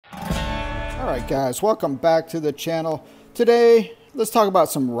Alright guys, welcome back to the channel. Today, let's talk about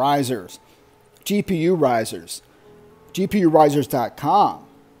some risers. GPU risers. GPUrisers.com.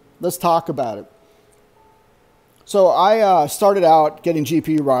 Let's talk about it. So I started out getting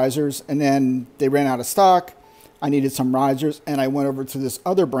GPU risers and then they ran out of stock. I needed some risers and I went over to this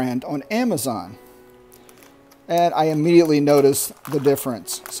other brand on Amazon. And I immediately noticed the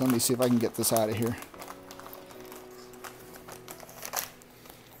difference. So let me see if I can get this out of here.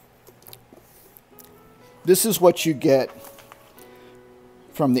 This is what you get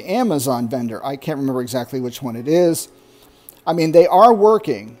from the Amazon vendor. I can't remember exactly which one it is. I mean, they are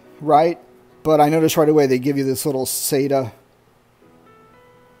working, right? But I noticed right away they give you this little SATA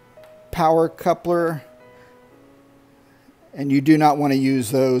power coupler. And you do not want to use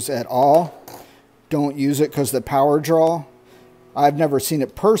those at all. Don't use it because the power draw. I've never seen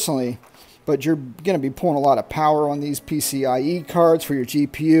it personally, but you're going to be pulling a lot of power on these PCIe cards for your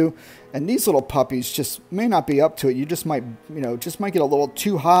GPU. And these little puppies just may not be up to it. You just might, just might get a little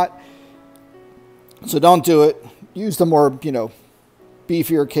too hot. So don't do it. Use the more,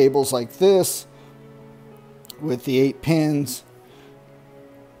 beefier cables like this with the 8 pins.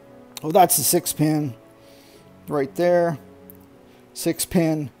 Oh, that's the 6 pin right there. 6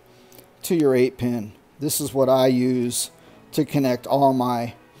 pin to your 8 pin. This is what I use to connect all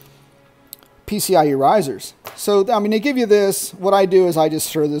my PCIe risers. So, I mean, they give you this. What I do is I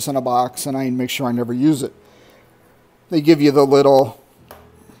just throw this in a box and I make sure I never use it. They give you the little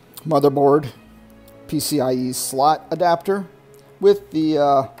motherboard PCIe slot adapter with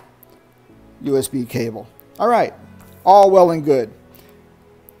the USB cable. All right, all well and good.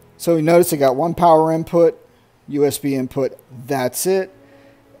 So you notice I got one power input, USB input, that's it.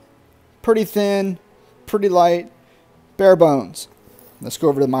 Pretty thin, pretty light, bare bones. Let's go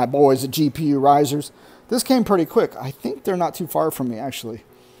over to my boys, the GPU risers. This came pretty quick. I think they're not too far from me, actually.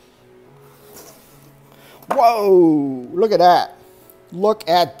 Whoa, look at that. Look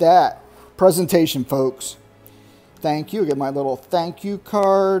at that. Presentation, folks. Thank you. Get my little thank you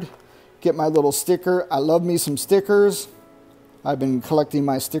card. Get my little sticker. I love me some stickers. I've been collecting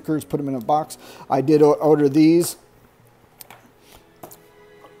my stickers, put them in a box. I did order these.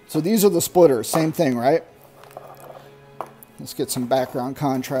 So these are the splitters. Same thing, right? Let's get some background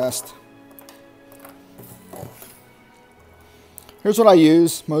contrast. Here's what I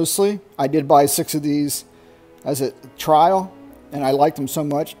use mostly. I did buy 6 of these as a trial, and I liked them so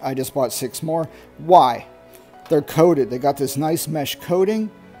much, I just bought 6 more. Why? They're coated. They got this nice mesh coating.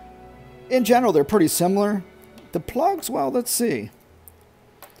 In general, they're pretty similar. The plugs, well, let's see.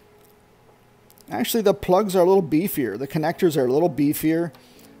 Actually, the plugs are a little beefier. The connectors are a little beefier.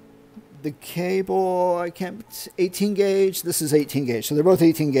 The cable, 18 gauge. This is 18 gauge. So they're both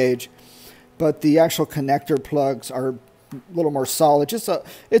 18 gauge. But the actual connector plugs are a little more solid.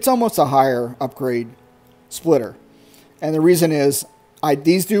 It's almost a higher upgrade splitter. And the reason is,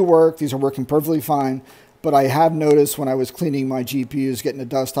 these do work. These are working perfectly fine. But I have noticed when I was cleaning my GPUs, getting the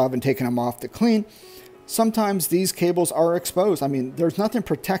dust off and taking them off to clean, sometimes these cables are exposed. I mean, there's nothing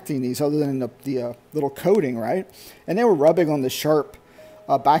protecting these other than the little coating, right? And they were rubbing on the sharp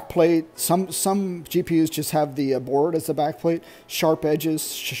backplate. Some GPUs just have the board as the backplate, sharp edges,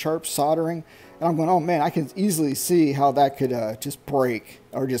 sharp soldering. And I'm going, oh man, I can easily see how that could just break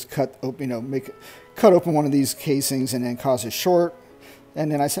or just cut open, cut open one of these casings and then cause a short. And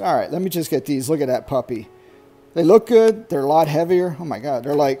then I said, all right, let me just get these. Look at that puppy. They look good. They're a lot heavier. Oh my God,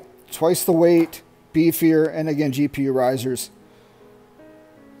 they're like twice the weight, beefier, and again, GPU risers.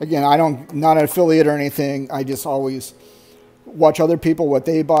 Again, not an affiliate or anything. I just always watch other people, what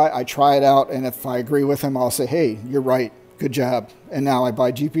they buy. I try it out, and if I agree with them, I'll say, hey, you're right. Good job. And now I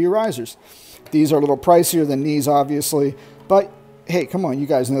buy GPU risers. These are a little pricier than these, obviously. But, hey, come on. You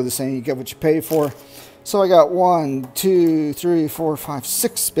guys know the saying. You get what you pay for. So I got 1, 2, 3, 4, 5,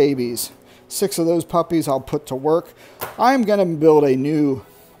 6 babies. 6 of those puppies I'll put to work. I'm going to build a new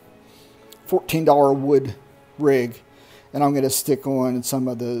 $14 wood rig. And I'm going to stick on some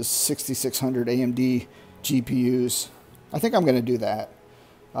of those 6600 AMD GPUs. I think I'm going to do that.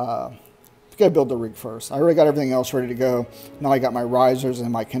 Got to build the rig first. I already got everything else ready to go. Now I got my risers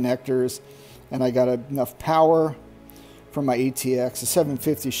and my connectors, and I got enough power from my ATX. The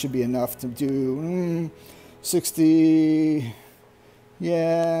 750 should be enough to do 60.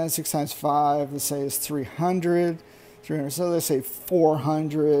 Yeah, 6 times 5. Let's say it's 300. So let's say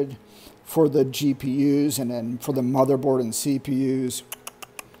 400 for the GPUs, and then for the motherboard and CPUs.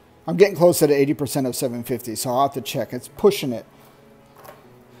 I'm getting close to the 80% of 750, so I'll have to check. It's pushing it.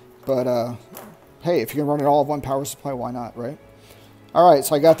 But, hey, if you can run it all of one power supply, why not, right? All right,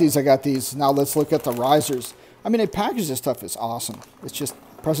 so I got these. Now let's look at the risers. I mean, they package this stuff is awesome. It's just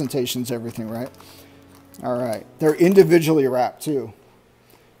presentation's everything, right? All right. They're individually wrapped too,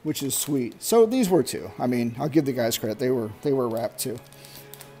 which is sweet. So these were too. I mean, I'll give the guys credit. They were wrapped too.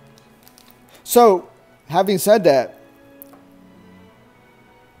 So, having said that,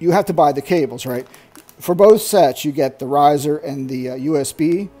 you have to buy the cables, right? For both sets, you get the riser and the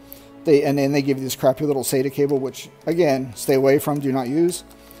USB. And then they give you this crappy little SATA cable, which, again, stay away from, do not use.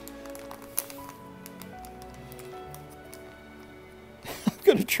 I'm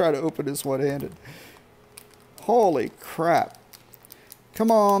going to try to open this one-handed. Holy crap.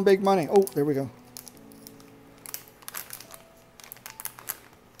 Come on, big money. Oh, there we go.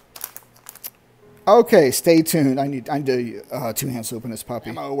 Okay, stay tuned. I need two hands to open this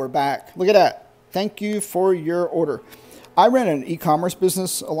puppy. Oh, we're back. Look at that. Thank you for your order. I ran an e-commerce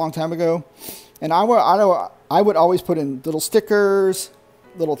business a long time ago, and I would always put in little stickers,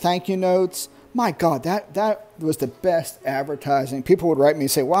 little thank you notes. My God, that was the best advertising. People would write me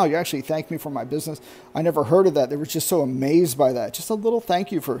and say, wow, you actually thanked me for my business. I never heard of that. They were just so amazed by that. Just a little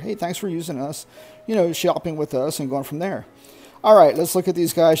thank you for, hey, thanks for using us, you know, shopping with us and going from there. All right, let's look at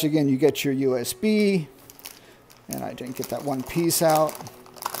these guys. Again, you get your USB, and I didn't get that one piece out.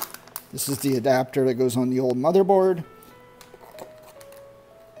 This is the adapter that goes on the old motherboard.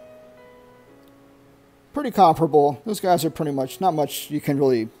 Pretty comparable. Those guys are pretty much, not much you can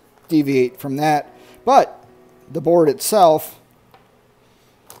really deviate from that. But the board itself,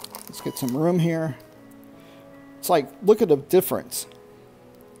 let's get some room here. It's like, look at the difference.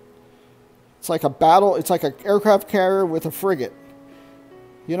 It's like a battle, it's like an aircraft carrier with a frigate.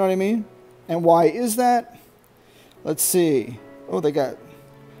 You know what I mean? And why is that? Let's see. Oh, they got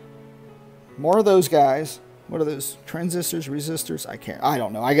more of those guys. What are those? Transistors, resistors? I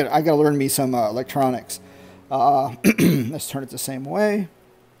don't know. I got to learn me some electronics. Let's turn it the same way.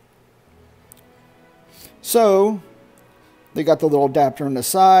 So they got the little adapter on the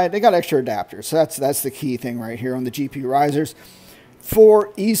side. They got extra adapters. So that's the key thing right here on the GPU risers.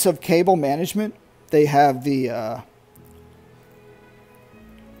 For ease of cable management, they have the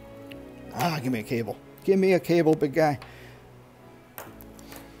give me a cable. Give me a cable, big guy.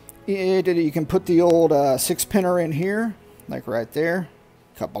 You can put the old 6-pinner in here, like right there.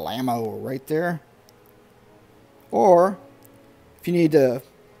 Kablamo right there. Or, if you need to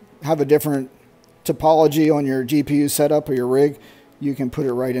have a different topology on your GPU setup or your rig, you can put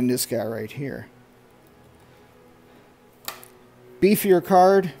it right in this guy right here. Beefier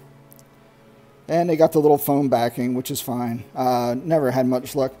card. And they got the little foam backing, which is fine. Never had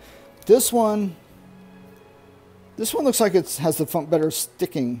much luck. This one looks like it has the foam better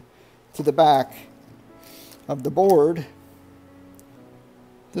sticking to the back of the board.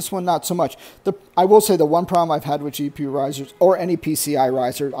 This one, not so much. I will say the one problem I've had with GPU risers, or any PCI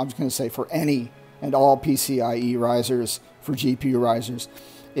riser, I'm just going to say for any and all PCIe risers for GPU risers,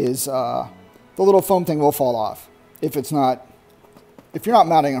 is the little foam thing will fall off. If you're not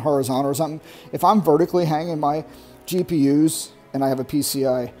mounting it horizontal or something. If I'm vertically hanging my GPUs and I have a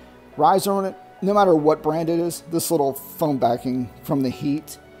PCI riser on it, no matter what brand it is, this little foam backing from the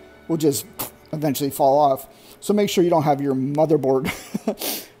heat will just eventually fall off. So make sure you don't have your motherboard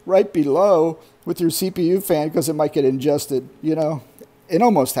right below with your CPU fan, because it might get ingested. You know, it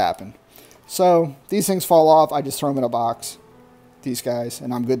almost happened. So these things fall off. I just throw them in a box, these guys,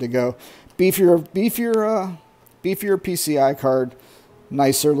 and I'm good to go. Beefier PCI card.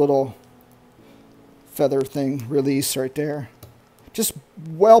 Nicer little feather thing release right there. Just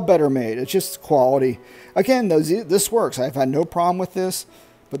well better made. It's just quality. Again, this works. I've had no problem with this.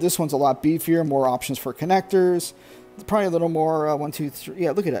 But this one's a lot beefier, more options for connectors. Probably a little more, 1, 2, 3.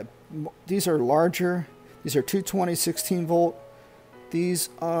 Yeah, look at that. These are larger. These are 220, 16 volt. These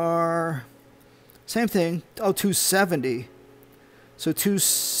are, same thing. Oh, 270. So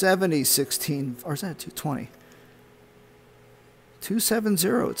 270, 16, or is that 220?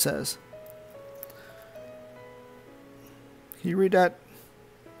 270 it says. Can you read that?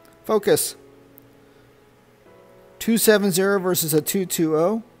 Focus. 270 versus a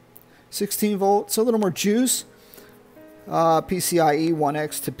 220, 16 volts, so a little more juice. PCIe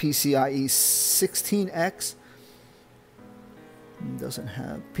 1X to PCIe 16X. Doesn't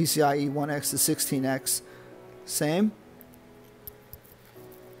have PCIe 1X to 16X. Same.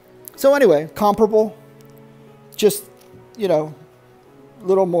 So anyway, comparable. Just, you know, a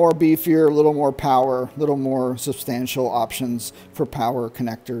little more beefier, a little more power, a little more substantial options for power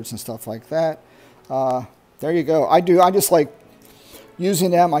connectors and stuff like that. There you go. I just like using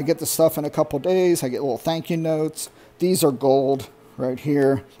them. I get the stuff in a couple days. I get little thank you notes. These are gold right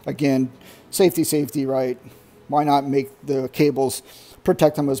here. Again, safety, right? Why not make the cables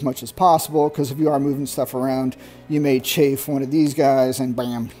protect them as much as possible, because if you are moving stuff around, you may chafe one of these guys and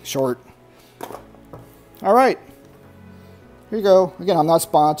bam, short. All right. Here you go. Again, I'm not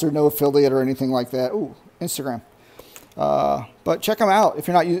sponsored, no affiliate or anything like that. Ooh, Instagram. But check them out if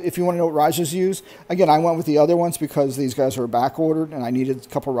you want to know what risers to use. Again, I went with the other ones because these guys were back ordered and I needed a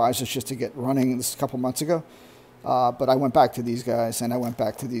couple risers just to get running. This is a couple months ago. But I went back to these guys, and I went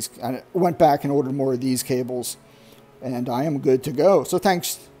back and ordered more of these cables, and I am good to go. So thank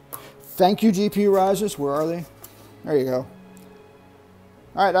you, GPU risers. Where are they? There you go.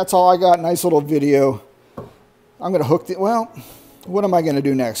 All right, that's all I got. Nice little video. I'm going to hook the, well, what am I going to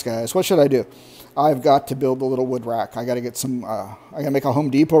do next, guys? What should I do? I've got to build a little wood rack. I got to get some, I got to make a Home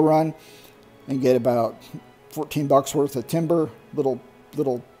Depot run and get about 14 bucks worth of timber, little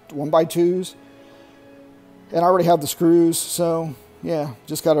 1x2s. And I already have the screws, so yeah,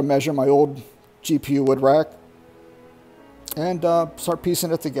 just got to measure my old GPU wood rack and start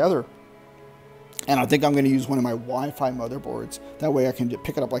piecing it together. And I think I'm going to use one of my Wi-Fi motherboards. That way I can just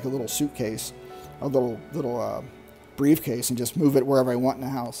pick it up like a little suitcase, a little briefcase, and just move it wherever I want in the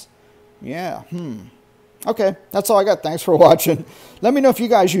house. Yeah, Okay, that's all I got. Thanks for watching. Let me know if you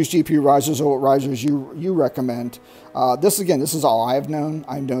guys use GPU risers or what risers you recommend. This is all I've known.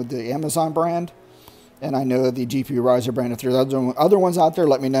 I know the Amazon brand, and I know the GPU riser brand. If there's other ones out there,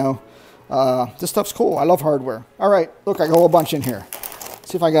 let me know. This stuff's cool. I love hardware. All right, look, I got a whole bunch in here.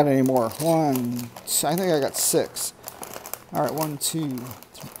 See if I got any more. I think I got 6. All right, 1, 2,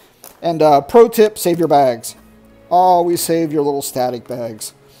 3. And pro tip, save your bags. Always save your little static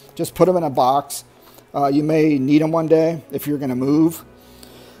bags. Just put them in a box. You may need them one day if you're going to move,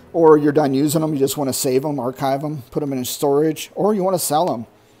 or you're done using them. You just want to save them, archive them, put them in storage, or you want to sell them.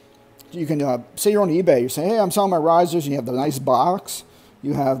 You can say you're on eBay. You say, hey, I'm selling my risers, and you have the nice box.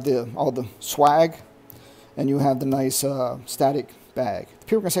 You have all the swag, and you have the nice static bag.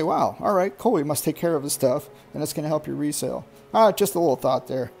 People are going to say, wow, all right, cool. You must take care of this stuff, and it's going to help your resale. All right, just a little thought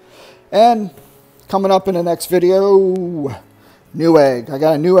there. And coming up in the next video, new egg. I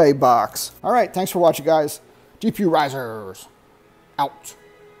got a new egg box. All right, thanks for watching, guys. GPU risers out.